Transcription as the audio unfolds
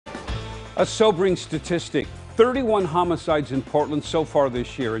A sobering statistic, 31 homicides in Portland so far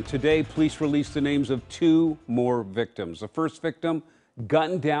this year, and today police released the names of two more victims. The first victim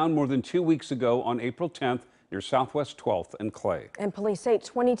gunned down more than 2 weeks ago on April 10th near Southwest 12th and Clay. And police say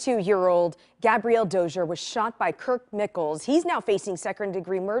 22-year-old Gabrielle Dozier was shot by Kirk Michaels. He's now facing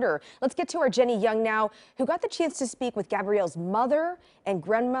second-degree murder. Let's get to our Jenny Young now, who got the chance to speak with Gabrielle's mother and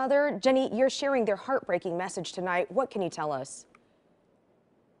grandmother. Jenny, you're sharing their heartbreaking message tonight. What can you tell us?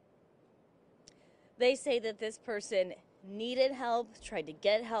 They say that this person needed help, tried to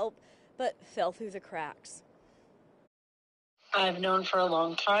get help, but fell through the cracks. I've known for a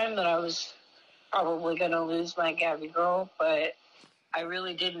long time that I was probably going to lose my Gabby girl, but I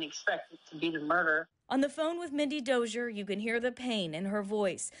really didn't expect it to be the murder. On the phone with Mindy Dozier, you can hear the pain in her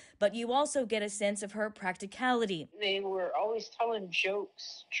voice, but you also get a sense of her practicality. They were always telling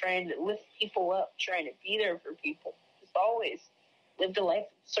jokes, trying to lift people up, trying to be there for people. Just always lived a life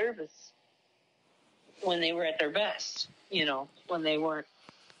of service when they were at their best, when they weren't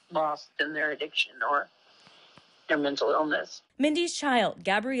lost in their addiction or their mental illness. Mindy's child,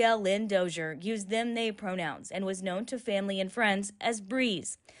 Gabrielle Lynn Dozier, used them/they pronouns and was known to family and friends as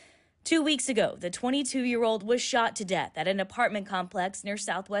Breeze. 2 weeks ago, the 22-year-old was shot to death at an apartment complex near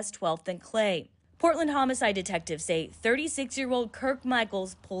Southwest 12th and Clay. Portland homicide detectives say 36-year-old Kirk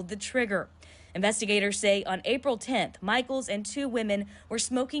Michaels pulled the trigger. Investigators say on April 10th, Michaels and two women were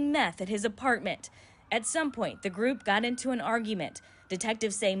smoking meth at his apartment. At some point, the group got into an argument.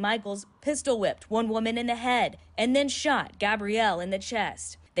 Detectives say Michaels pistol whipped one woman in the head and then shot Gabrielle in the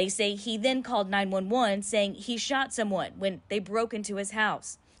chest. They say he then called 911 saying he shot someone when they broke into his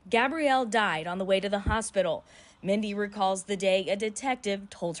house. Gabrielle died on the way to the hospital. Mindy recalls the day a detective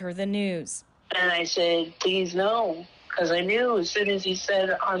told her the news. And I said, please no, because I knew as soon as he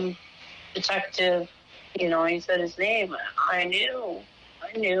said, I'm detective, he said his name, I knew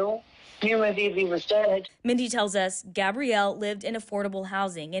my baby was dead. Mindy tells us Gabrielle lived in affordable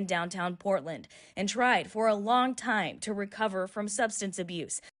housing in downtown Portland and tried for a long time to recover from substance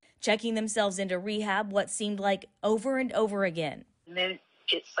abuse, checking themselves into rehab what seemed like over and over again. And then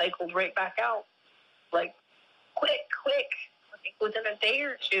it cycled right back out, like quick, like within a day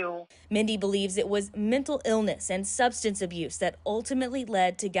or two. Mindy believes it was mental illness and substance abuse that ultimately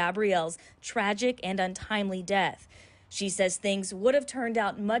led to Gabrielle's tragic and untimely death. She says things would have turned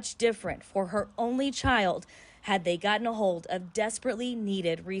out much different for her only child had they gotten a hold of desperately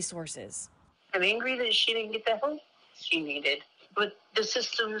needed resources. I'm angry that she didn't get the help she needed, but the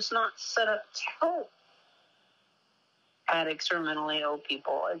system's not set up to help addicts or mentally ill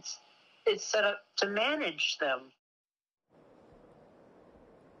people. It's set up to manage them.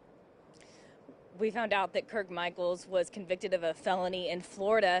 We found out that Kirk Michaels was convicted of a felony in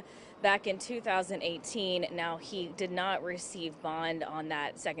Florida back in 2018. Now, he did not receive bond on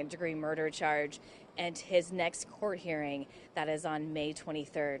that second-degree murder charge, and his next court hearing, that is on May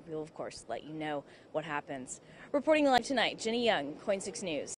 23rd. We will, of course, let you know what happens. Reporting live tonight, Jenny Young, KOIN 6 News.